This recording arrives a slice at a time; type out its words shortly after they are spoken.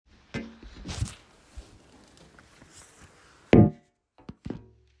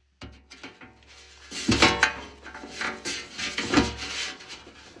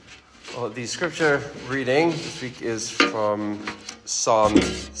Well, the scripture reading this week is from Psalm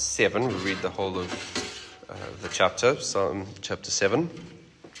 7. We read the whole of the chapter, Psalm chapter 7.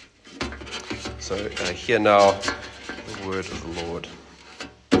 So hear now the word of the Lord.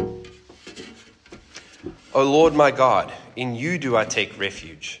 O Lord my God, in you do I take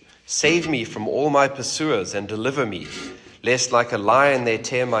refuge. Save me from all my pursuers and deliver me, lest like a lion they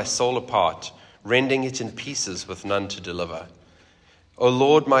tear my soul apart, rending it in pieces with none to deliver. O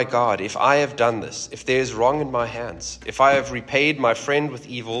Lord my God, if I have done this, if there is wrong in my hands, if I have repaid my friend with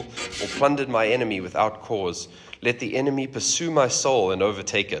evil or plundered my enemy without cause, let the enemy pursue my soul and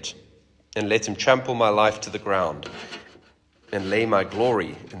overtake it, and let him trample my life to the ground and lay my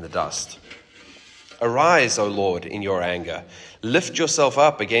glory in the dust. Arise, O Lord, in your anger. Lift yourself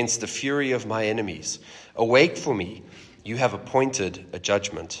up against the fury of my enemies. Awake for me. You have appointed a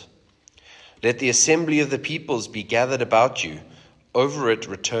judgment. Let the assembly of the peoples be gathered about you. Over it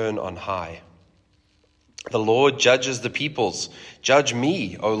return on high. The Lord judges the peoples. Judge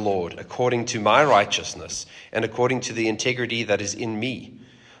me, O Lord, according to my righteousness and according to the integrity that is in me.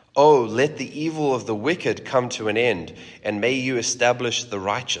 Oh, let the evil of the wicked come to an end, and may you establish the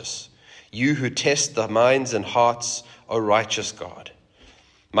righteous. You who test the minds and hearts, O righteous God.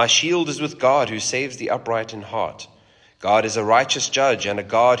 My shield is with God, who saves the upright in heart. God is a righteous judge and a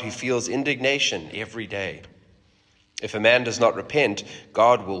God who feels indignation every day. If a man does not repent,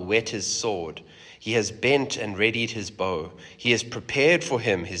 God will whet his sword. He has bent and readied his bow. He has prepared for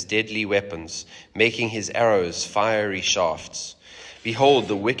him his deadly weapons, making his arrows fiery shafts. Behold,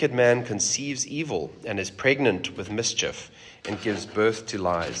 the wicked man conceives evil and is pregnant with mischief and gives birth to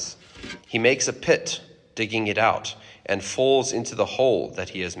lies. He makes a pit, digging it out, and falls into the hole that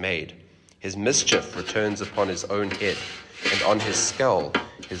he has made. His mischief returns upon his own head, and on his skull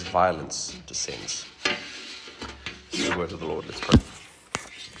his violence descends. This is the word of the Lord. Let's pray.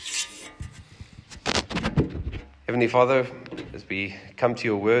 Heavenly Father, as we come to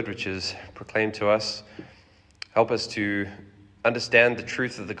your word, which is proclaimed to us, help us to understand the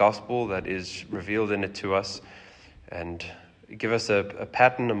truth of the gospel that is revealed in it to us, and give us a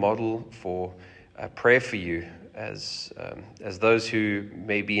pattern, a model for prayer for you as those who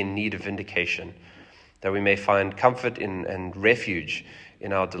may be in need of vindication, that we may find comfort in and refuge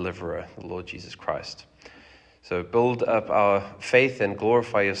in our deliverer, the Lord Jesus Christ. So build up our faith and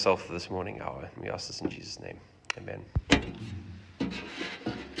glorify yourself for this morning hour. We ask this in Jesus' name. Amen.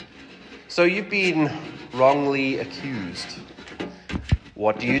 So you've been wrongly accused.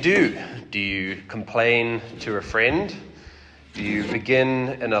 What do? Do you complain to a friend? Do you begin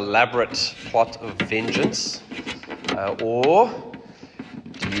an elaborate plot of vengeance? Or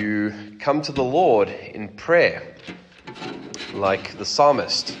do you come to the Lord in prayer like the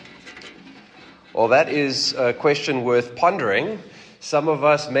psalmist? Well, that is a question worth pondering. Some of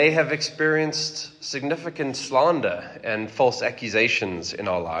us may have experienced significant slander and false accusations in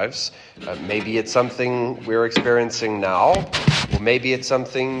our lives. Maybe it's something we're experiencing now, or maybe it's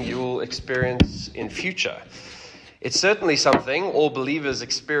something you'll experience in future. It's certainly something all believers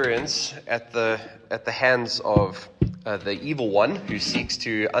experience at the hands of the evil one who seeks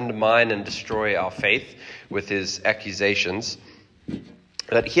to undermine and destroy our faith with his accusations.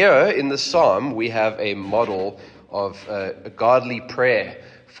 But here in the psalm, we have a model of a godly prayer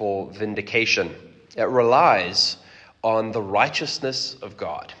for vindication. It relies on the righteousness of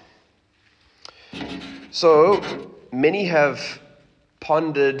God. So many have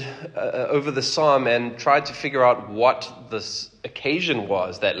pondered over the psalm and tried to figure out what this occasion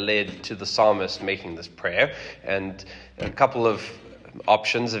was that led to the psalmist making this prayer. And a couple of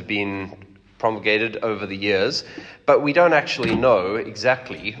options have been promulgated over the years, but we don't actually know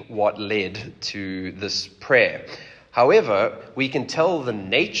exactly what led to this prayer. However, we can tell the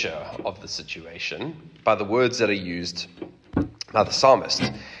nature of the situation by the words that are used by the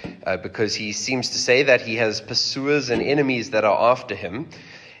psalmist, because he seems to say that he has pursuers and enemies that are after him,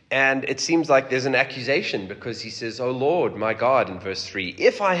 and it seems like there's an accusation because he says, "O Lord, my God," in verse 3,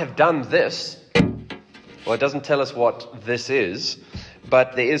 "if I have done this," well, it doesn't tell us what this is,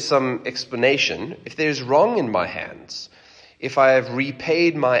 but there is some explanation. "If there is wrong in my hands, if I have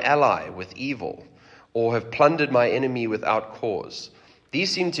repaid my ally with evil, or have plundered my enemy without cause."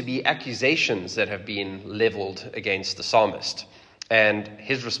 These seem to be accusations that have been leveled against the psalmist. And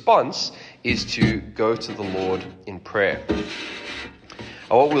his response is to go to the Lord in prayer.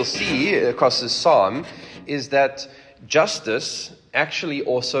 Now, what we'll see across this psalm is that justice actually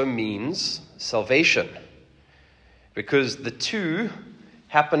also means salvation, because the two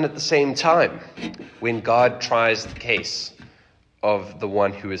happen at the same time when God tries the case of the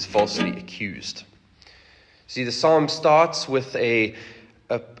one who is falsely accused. See, the psalm starts with a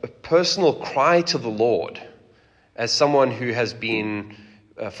a personal cry to the Lord as someone who has been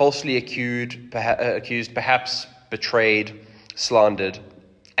falsely accused, perhaps betrayed, slandered,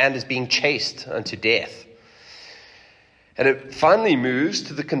 and is being chased unto death. And it finally moves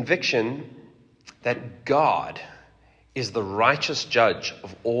to the conviction that God is the righteous judge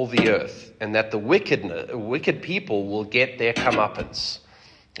of all the earth, and that the wicked people will get their comeuppance.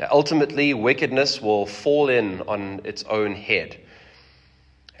 Ultimately, wickedness will fall in on its own head.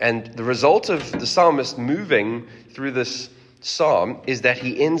 And the result of the psalmist moving through this psalm is that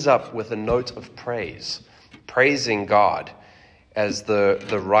he ends up with a note of praise, praising God as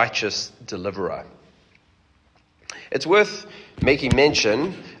the righteous deliverer. It's worth making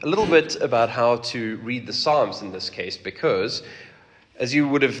mention a little bit about how to read the Psalms in this case, because as you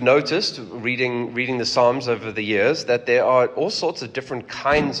would have noticed reading the Psalms over the years, that there are all sorts of different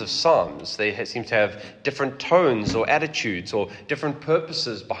kinds of Psalms. They seem to have different tones or attitudes or different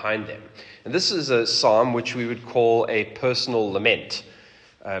purposes behind them. And this is a Psalm which we would call a personal lament.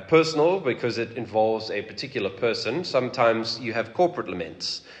 Personal because it involves a particular person. Sometimes you have corporate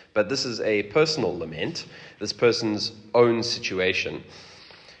laments, but this is a personal lament, this person's own situation.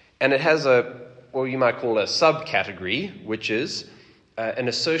 And it has what you might call a subcategory, which is an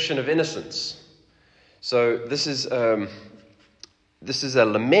assertion of innocence. So this is a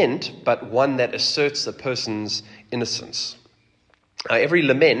lament, but one that asserts the person's innocence. Every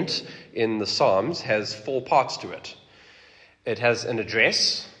lament in the Psalms has 4 parts to it. It has an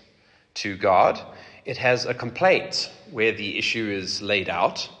address to God. It has a complaint where the issue is laid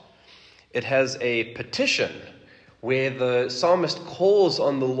out. It has a petition where the psalmist calls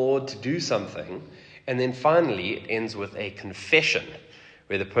on the Lord to do something. And then finally, it ends with a confession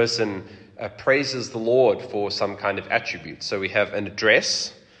where the person praises the Lord for some kind of attribute. So we have an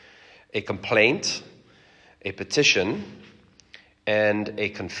address, a complaint, a petition, and a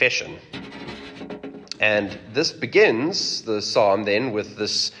confession. And this begins the psalm then with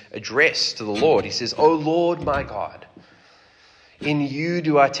this address to the Lord. He says, "O Lord, my God, in you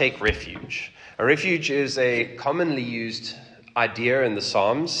do I take refuge." A refuge is a commonly used idea in the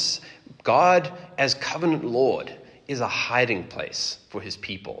Psalms. God, as covenant Lord, is a hiding place for his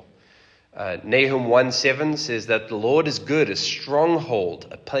people. Nahum 1:7 says that the Lord is good, a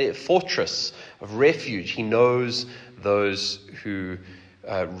stronghold, a fortress of refuge. He knows those who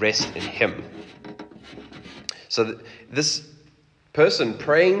rest in him. So this person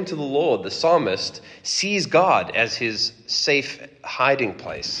praying to the Lord, the psalmist, sees God as his safe hiding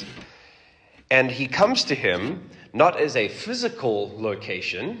place. And he comes to him not as a physical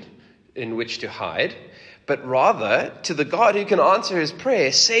location in which to hide, but rather to the God who can answer his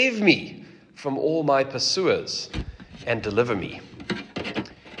prayer, "Save me from all my pursuers and deliver me."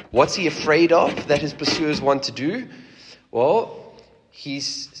 What's he afraid of that his pursuers want to do? Well,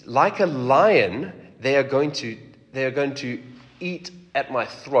 he's like a lion. They are going to eat at my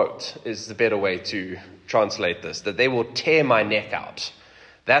throat is the better way to translate this, that they will tear my neck out.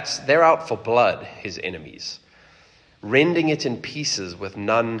 They're out for blood, his enemies, rending it in pieces with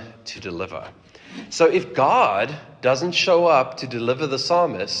none to deliver. So if God doesn't show up to deliver the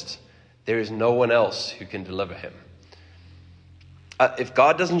psalmist, there is no one else who can deliver him. If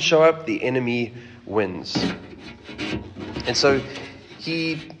God doesn't show up, the enemy wins. And so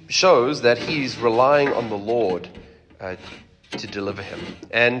he shows that he's relying on the Lord to deliver him.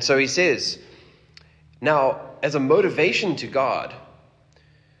 And so he says, now, as a motivation to God,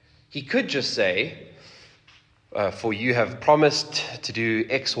 he could just say, "For you have promised to do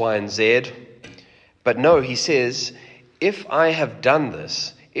X, Y, and Z." But no, he says, if I have done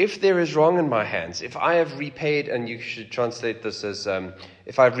this, if there is wrong in my hands, if I have repaid, and you should translate this as,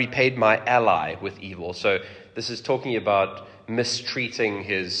 if I've repaid my ally with evil. So this is talking about mistreating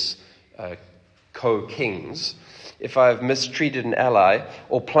his co-kings. If I've mistreated an ally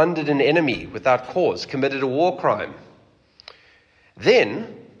or plundered an enemy without cause, committed a war crime,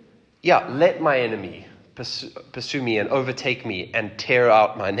 then, let my enemy pursue me and overtake me and tear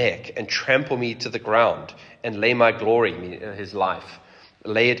out my neck and trample me to the ground and lay my glory, his life,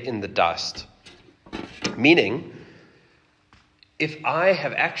 lay it in the dust. Meaning, if I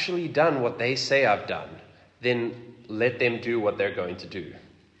have actually done what they say I've done, then let them do what they're going to do.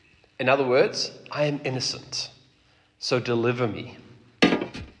 In other words, I am innocent, so deliver me.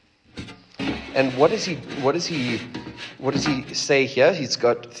 And what does he say here? He's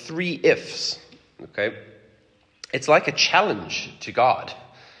got 3 ifs. Okay, it's like a challenge to God.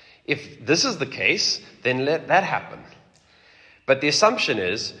 If this is the case, then let that happen. But the assumption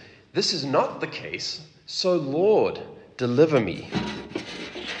is, this is not the case, so Lord, deliver me.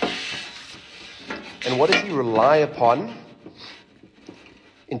 And what does he rely upon?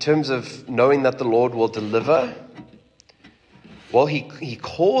 in terms of knowing that the Lord will deliver, well, he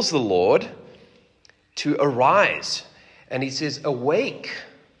calls the Lord to arise. And he says, awake.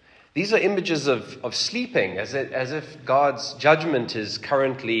 These are images of sleeping, as if God's judgment is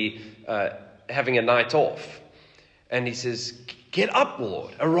currently having a night off. And he says, get up,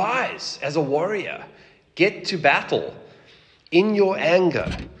 Lord. Arise as a warrior. Get to battle. In your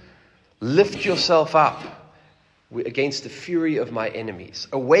anger, lift yourself up against the fury of my enemies.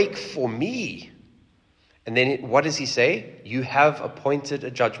 Awake for me. And then what does he say? You have appointed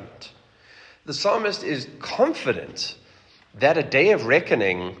a judgment. The psalmist is confident that a day of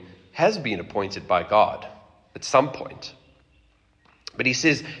reckoning has been appointed by God at some point. But he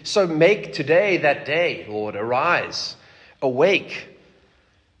says, so make today that day, Lord. Arise, awake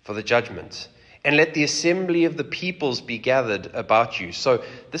for the judgment, and let the assembly of the peoples be gathered about you. So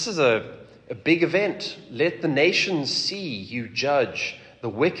this is a big event. Let the nations see you judge the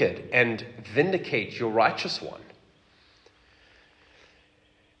wicked and vindicate your righteous one.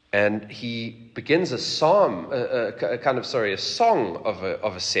 And he begins a song of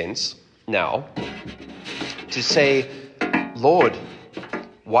a sense now to say, Lord,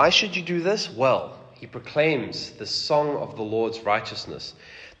 why should you do this? Well, he proclaims the song of the Lord's righteousness.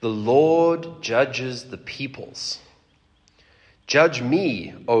 The Lord judges the peoples. Judge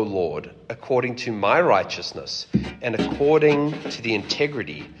me, O Lord, according to my righteousness and according to the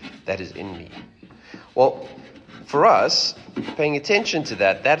integrity that is in me. Well, for us, paying attention to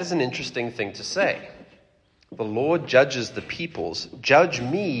that is an interesting thing to say. The Lord judges the peoples. Judge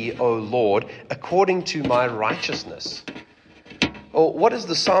me, O Lord, according to my righteousness. Well, what does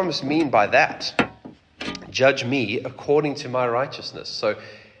the psalmist mean by that? Judge me according to my righteousness. So,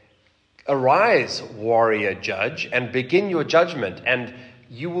 arise, warrior judge, and begin your judgment, and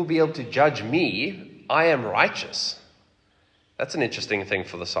you will be able to judge me. I am righteous. That's an interesting thing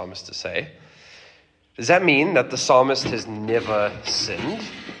for the psalmist to say. Does that mean that the psalmist has never sinned?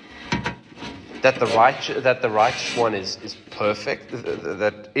 That the righteous one is perfect?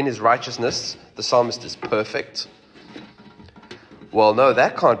 That in his righteousness, the psalmist is perfect? Well, no,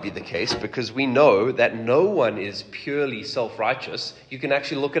 that can't be the case, because we know that no one is purely self-righteous. You can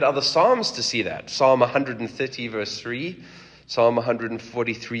actually look at other psalms to see that. Psalm 130 verse 3, Psalm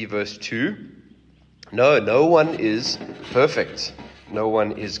 143 verse 2. No one is perfect. No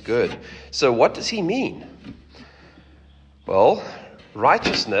one is good. So what does he mean? Well,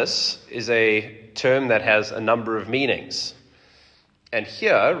 righteousness is a term that has a number of meanings. And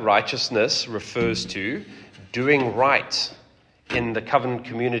here, righteousness refers to doing right in the covenant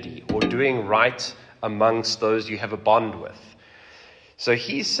community, or doing right amongst those you have a bond with. So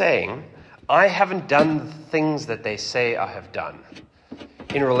he's saying, I haven't done the things that they say I have done.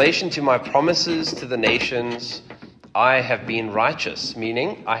 In relation to my promises to the nations, I have been righteous,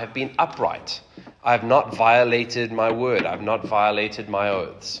 meaning I have been upright. I have not violated my word. I have not violated my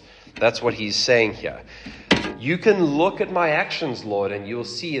oaths. That's what he's saying here. You can look at my actions, Lord, and you'll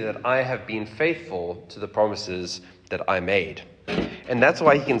see that I have been faithful to the promises that I made. And that's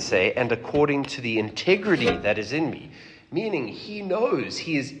why he can say, and according to the integrity that is in me, meaning he knows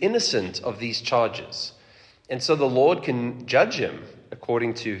he is innocent of these charges. And so the Lord can judge him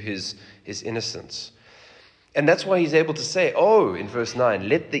according to his innocence. And that's why he's able to say, in verse 9,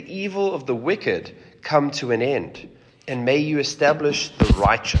 let the evil of the wicked come to an end, and may you establish the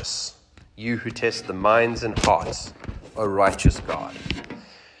righteous, you who test the minds and hearts, O righteous God.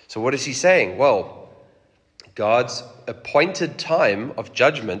 So what is he saying? Well, God's appointed time of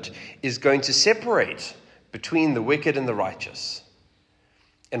judgment is going to separate between the wicked and the righteous.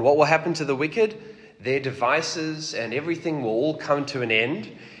 And what will happen to the wicked? Their devices and everything will all come to an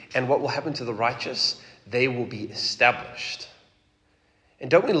end. And what will happen to the righteous? They will be established. And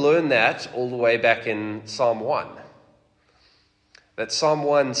don't we learn that all the way back in Psalm 1? That Psalm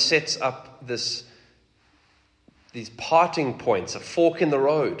 1 sets up these parting points, a fork in the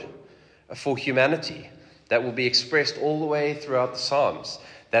road for humanity, that will be expressed all the way throughout the Psalms,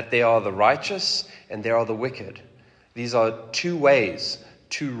 that there are the righteous and there are the wicked. These are two ways,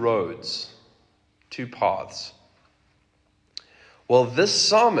 two roads, two paths. Well, this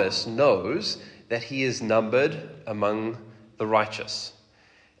psalmist knows that he is numbered among the righteous.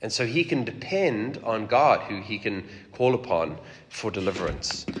 And so he can depend on God, who he can call upon for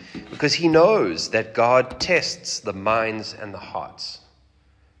deliverance, because he knows that God tests the minds and the hearts,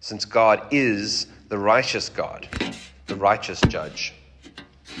 since God is the righteous God, the righteous judge.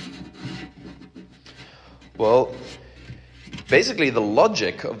 Well, basically the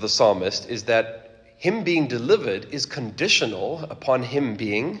logic of the psalmist is that him being delivered is conditional upon him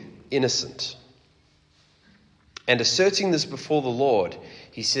being innocent. And asserting this before the Lord,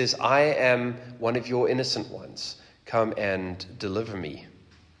 He says, I am one of your innocent ones. Come and deliver me.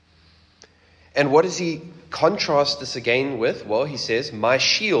 And what does he contrast this again with? Well, he says, my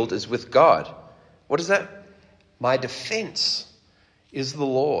shield is with God. What is that? My defense is the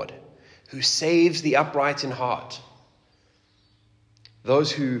Lord, who saves the upright in heart.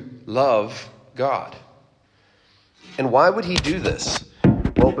 Those who love God. And why would he do this?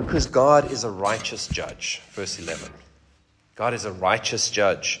 Well, because God is a righteous judge. Verse 11. God is a righteous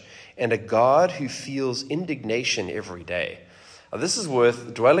judge and a God who feels indignation every day. Now, this is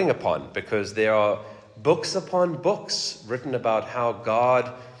worth dwelling upon because there are books upon books written about how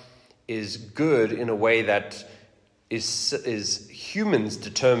God is good in a way that is humans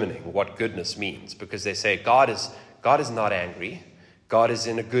determining what goodness means, because they say God is not angry. God is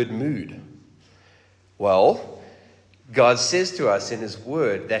in a good mood. Well, God says to us in his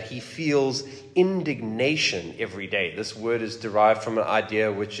word that he feels indignation every day. This word is derived from an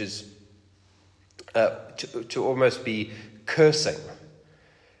idea which is to almost be cursing.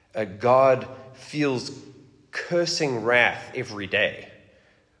 God feels cursing wrath every day.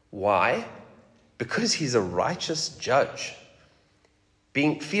 Why? Because he's a righteous judge.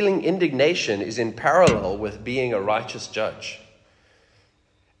 Feeling indignation is in parallel with being a righteous judge.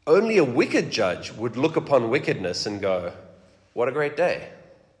 Only a wicked judge would look upon wickedness and go, what a great day.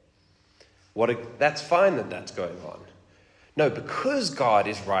 That's fine that that's going on. No, because God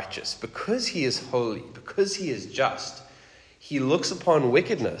is righteous, because he is holy, because he is just, he looks upon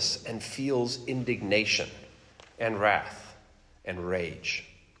wickedness and feels indignation and wrath and rage.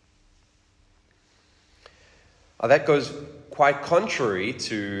 Now, that goes quite contrary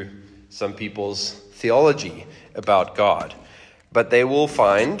to some people's theology about God. But they will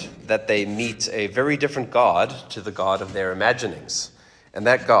find that they meet a very different God to the God of their imaginings. And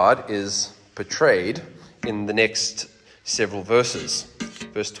that God is portrayed in the next several verses.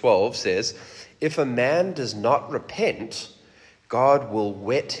 Verse 12 says, if a man does not repent, God will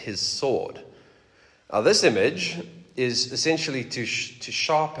whet his sword. Now, this image is essentially to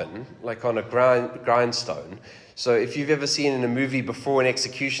sharpen, like on a grindstone. So if you've ever seen in a movie before an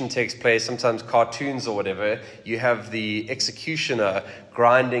execution takes place, sometimes cartoons or whatever, you have the executioner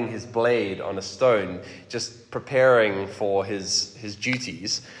grinding his blade on a stone, just preparing for his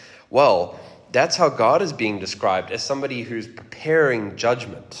duties. Well, that's how God is being described, as somebody who's preparing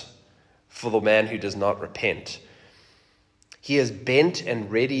judgment for the man who does not repent. He has bent and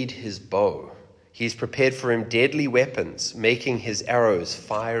readied his bow. He's prepared for him deadly weapons, making his arrows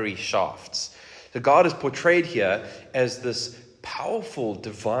fiery shafts. So God is portrayed here as this powerful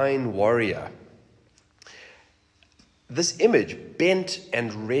divine warrior. This image, bent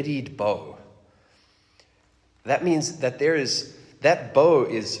and readied bow, that means that that bow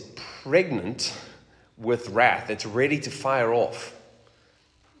is pregnant with wrath. It's ready to fire off.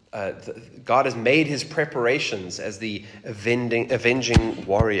 God has made his preparations as the avenging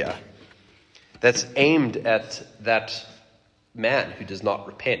warrior that's aimed at that man who does not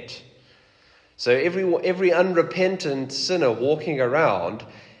repent. So every unrepentant sinner walking around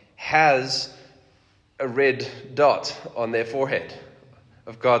has a red dot on their forehead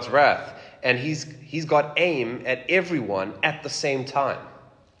of God's wrath. And he's got aim at everyone at the same time.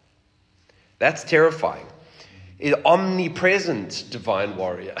 That's terrifying. An omnipresent divine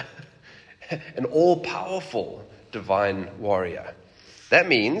warrior. An all-powerful divine warrior. That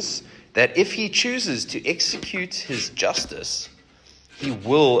means that if he chooses to execute his justice, he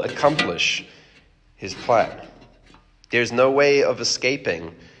will accomplish his plan. There's no way of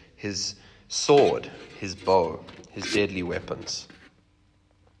escaping his sword, his bow, his deadly weapons.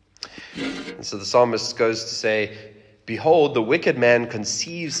 And so the psalmist goes to say, behold, the wicked man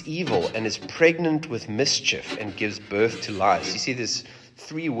conceives evil and is pregnant with mischief and gives birth to lies. You see, there's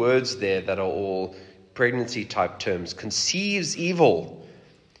 3 words there that are all pregnancy type terms. Conceives evil,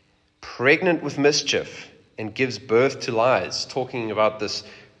 pregnant with mischief, and gives birth to lies, talking about this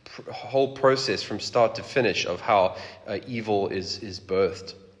whole process from start to finish of how evil is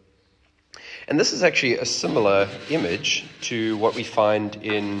birthed. And this is actually a similar image to what we find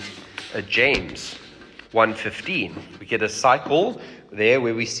in James 1:15. We get a cycle there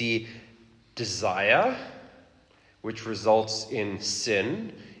where we see desire, which results in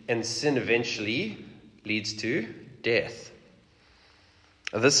sin, and sin eventually leads to death.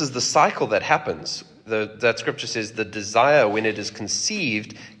 This is the cycle that happens. That scripture says the desire, when it is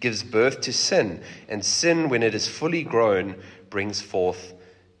conceived, gives birth to sin, and sin, when it is fully grown, brings forth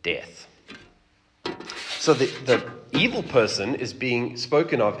death. So the evil person is being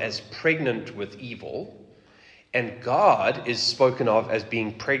spoken of as pregnant with evil, and God is spoken of as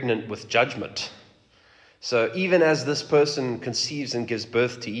being pregnant with judgment. So even as this person conceives and gives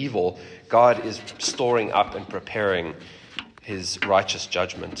birth to evil, God is storing up and preparing his righteous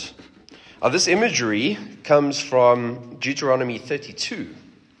judgment. Now, this imagery comes from Deuteronomy 32,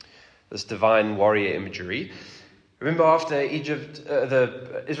 this divine warrior imagery. Remember, after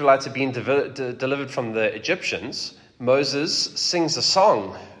the Israelites had been delivered from the Egyptians, Moses sings a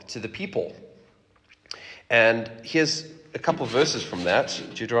song to the people. And here's a couple of verses from that,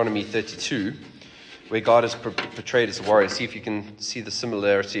 Deuteronomy 32, where God is portrayed as a warrior. See if you can see the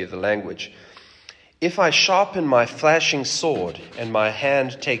similarity of the language. If I sharpen my flashing sword and my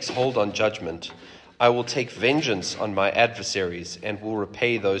hand takes hold on judgment, I will take vengeance on my adversaries and will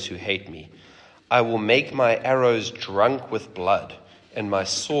repay those who hate me. I will make my arrows drunk with blood, and my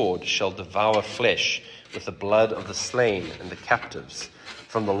sword shall devour flesh with the blood of the slain and the captives,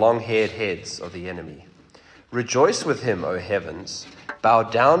 from the long-haired heads of the enemy. Rejoice with him, O heavens. Bow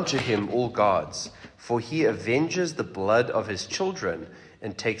down to him, all gods, for he avenges the blood of his children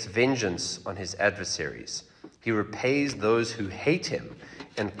and takes vengeance on his adversaries. He repays those who hate him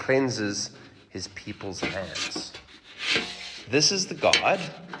and cleanses his people's lands. This is the God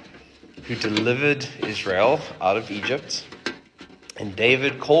who delivered Israel out of Egypt, and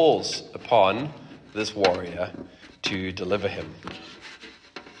David calls upon this warrior to deliver him.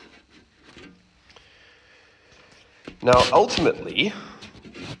 Now, ultimately,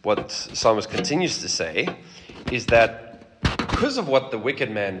 what the psalmist continues to say is that because of what the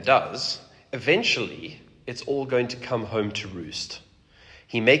wicked man does, eventually it's all going to come home to roost.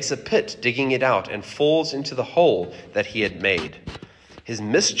 He makes a pit, digging it out, and falls into the hole that he had made. His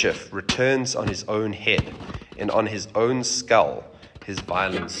mischief returns on his own head, and on his own skull his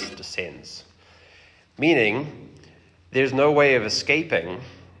violence descends. Meaning, there's no way of escaping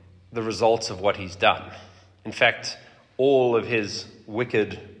the results of what he's done. In fact, all of his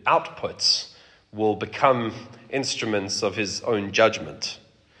wicked outputs will become instruments of his own judgment,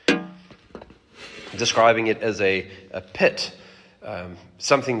 describing it as a pit,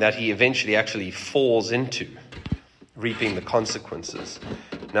 something that he eventually actually falls into, reaping the consequences.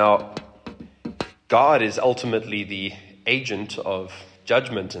 Now, God is ultimately the agent of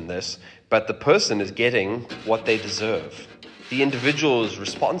judgment in this, but the person is getting what they deserve. The individual is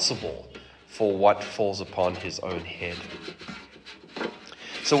responsible for what falls upon his own head.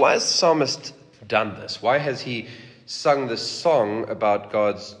 So why has the psalmist done this? Why has he sung this song about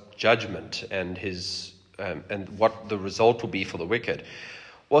God's judgment and his and what the result will be for the wicked?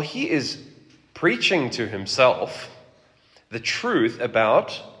 Well, he is preaching to himself the truth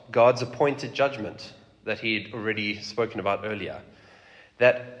about God's appointed judgment that he'd already spoken about earlier.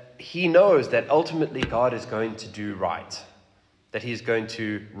 That he knows that ultimately God is going to do right, that he's going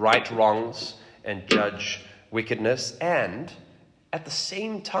to right wrongs and judge wickedness, and at the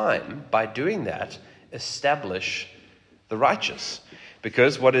same time, by doing that, establish the righteous.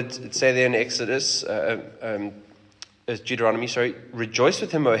 Because what did it say there in Exodus, Deuteronomy, rejoice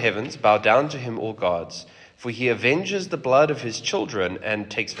with him, O heavens, bow down to him, all gods, for he avenges the blood of his children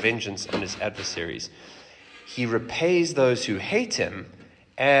and takes vengeance on his adversaries. He repays those who hate him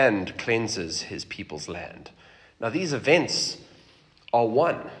and cleanses his people's land. Now these events are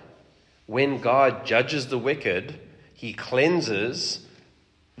one. When God judges the wicked, he cleanses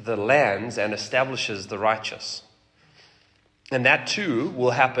the lands and establishes the righteous. And that too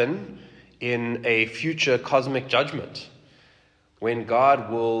will happen in a future cosmic judgment, when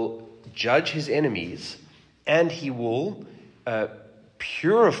God will judge his enemies and he will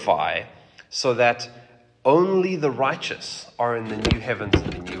purify so that only the righteous are in the new heavens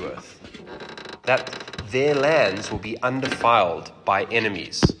and the new earth. That their lands will be undefiled by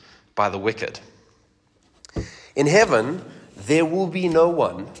enemies, by the wicked. In heaven, there will be no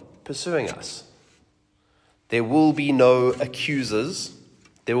one pursuing us. There will be no accusers.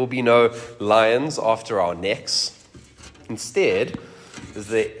 There will be no lions after our necks. Instead, as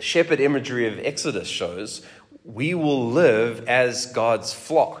the shepherd imagery of Exodus shows, we will live as God's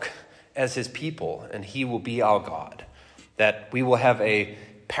flock, as his people, and he will be our God. That we will have a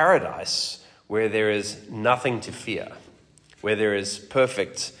paradise where there is nothing to fear, where there is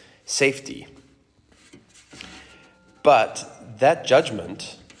perfect safety. But that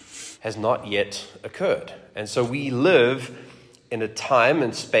judgment has not yet occurred. And so we live in a time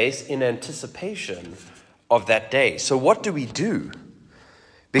and space in anticipation of that day. So what do we do?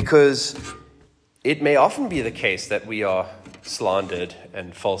 Because it may often be the case that we are slandered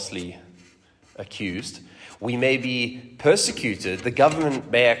and falsely accused. We may be persecuted. The government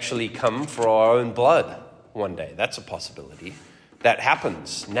may actually come for our own blood one day. That's a possibility. That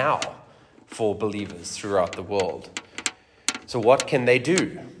happens now for believers throughout the world. So what can they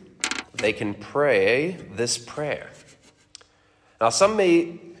do? they can pray this prayer. Now, some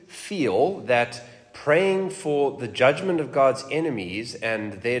may feel that praying for the judgment of God's enemies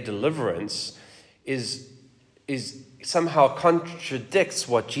and their deliverance is somehow contradicts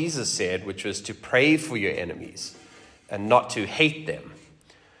what Jesus said, which was to pray for your enemies and not to hate them.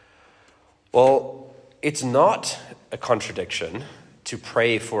 Well, it's not a contradiction to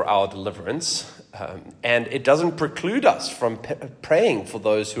pray for our deliverance, and it doesn't preclude us from praying for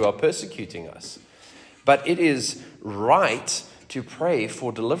those who are persecuting us. But it is right to pray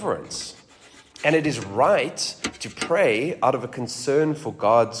for deliverance. And it is right to pray out of a concern for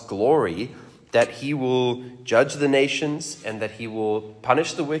God's glory, that he will judge the nations and that he will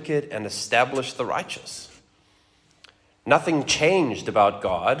punish the wicked and establish the righteous. Nothing changed about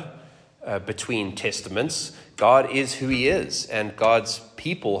God between testaments. God is who he is, and God's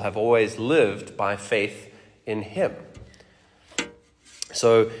people have always lived by faith in him.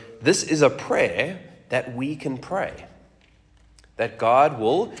 So this is a prayer that we can pray, that God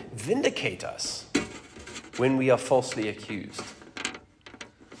will vindicate us when we are falsely accused.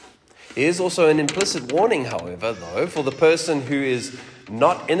 There is also an implicit warning, however, though, for the person who is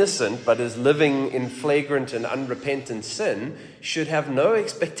not innocent but is living in flagrant and unrepentant sin, should have no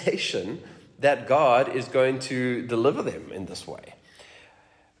expectation that God is going to deliver them in this way.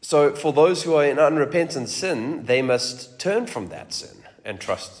 So for those who are in unrepentant sin, they must turn from that sin and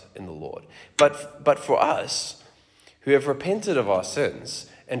trust in the Lord. But for us who have repented of our sins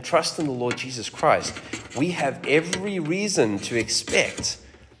and trust in the Lord Jesus Christ, we have every reason to expect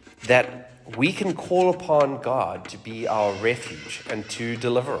that we can call upon God to be our refuge and to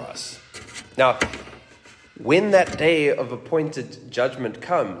deliver us. Now, when that day of appointed judgment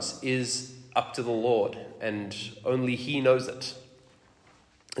comes is up to the Lord, and only he knows it.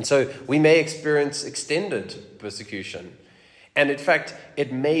 And so we may experience extended persecution. And in fact,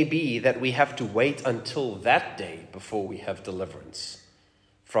 it may be that we have to wait until that day before we have deliverance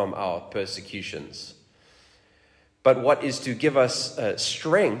from our persecutions. But what is to give us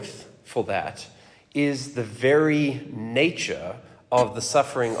strength for that is the very nature of the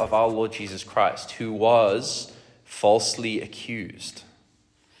suffering of our Lord Jesus Christ, who was falsely accused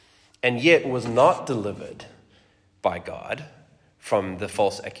and yet was not delivered by God from the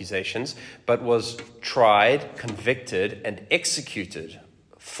false accusations, but was tried, convicted, and executed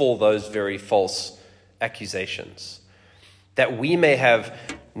for those very false accusations. That we may have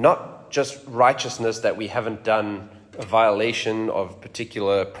not just righteousness, that we haven't done a violation of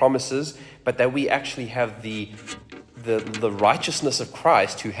particular promises, but that we actually have the righteousness of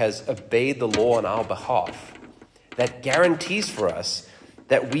Christ, who has obeyed the law on our behalf. That guarantees for us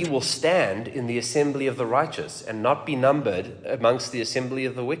that we will stand in the assembly of the righteous and not be numbered amongst the assembly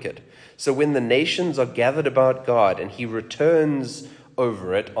of the wicked. So when the nations are gathered about God and he returns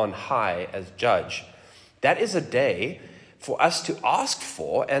over it on high as judge, that is a day for us to ask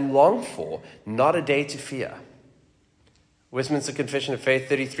for and long for, not a day to fear. Westminster Confession of Faith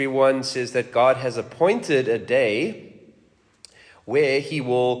 33:1 says that God has appointed a day where he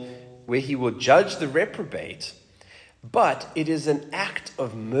will judge the reprobate, but it is an act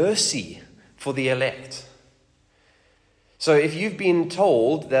of mercy for the elect. So if you've been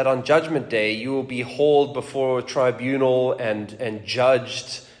told that on Judgment Day you will be hauled before a tribunal and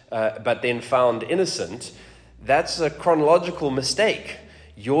judged, but then found innocent, that's a chronological mistake.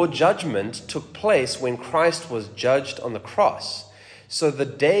 Your judgment took place when Christ was judged on the cross. So the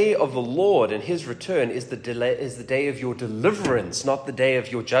day of the Lord and his return is the day of your deliverance, not the day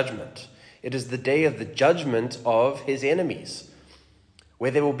of your judgment. It is the day of the judgment of his enemies,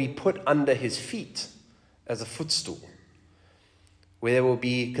 where they will be put under his feet as a footstool, where they will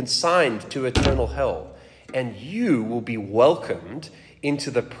be consigned to eternal hell, and you will be welcomed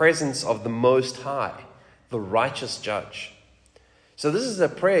into the presence of the Most High, the righteous judge. So this is a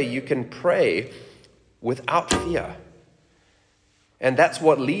prayer you can pray without fear. And that's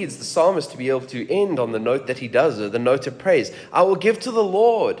what leads the psalmist to be able to end on the note that he does, or the note of praise. I will give to the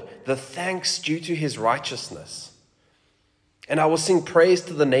Lord the thanks due to his righteousness. And I will sing praise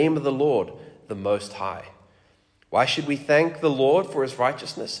to the name of the Lord, the Most High. Why should we thank the Lord for his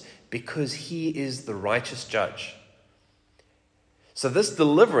righteousness? Because he is the righteous judge. So this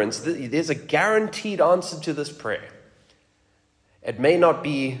deliverance, there's a guaranteed answer to this prayer. It may not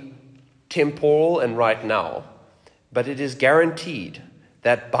be temporal and right now, but it is guaranteed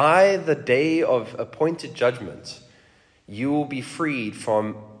that by the day of appointed judgment, you will be freed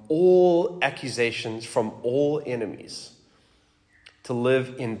from all accusations, from all enemies, to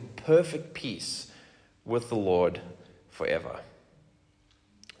live in perfect peace with the Lord forever.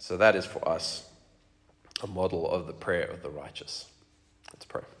 So that is for us a model of the prayer of the righteous. Let's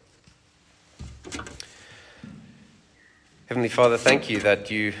pray. Heavenly Father, thank you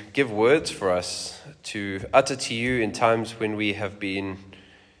that you give words for us to utter to you in times when we have been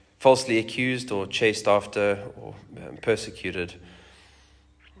falsely accused or chased after or persecuted.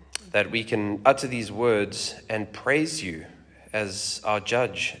 That we can utter these words and praise you as our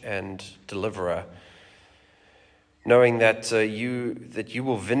judge and deliverer, knowing that you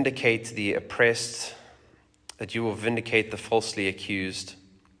will vindicate the oppressed, that you will vindicate the falsely accused,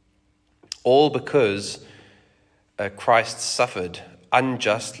 all because Christ suffered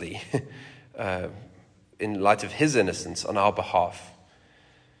unjustly in light of his innocence on our behalf,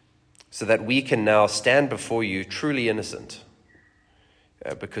 so that we can now stand before you truly innocent,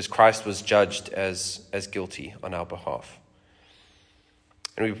 because Christ was judged as guilty on our behalf.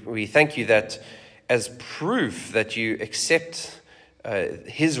 And we thank you that as proof that you accept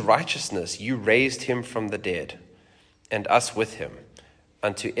his righteousness, you raised him from the dead, and us with him,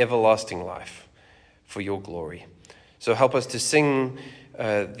 unto everlasting life for your glory. So help us to sing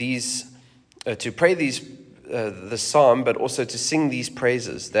to pray the psalm, but also to sing these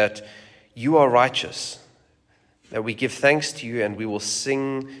praises, that you are righteous, that we give thanks to you, and we will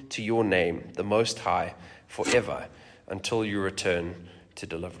sing to your name, the Most High, forever, until you return to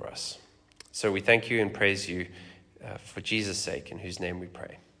deliver us. So we thank you and praise you for Jesus' sake, in whose name we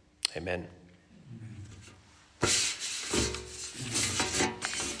pray. Amen.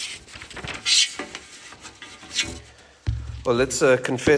 Well, let's confess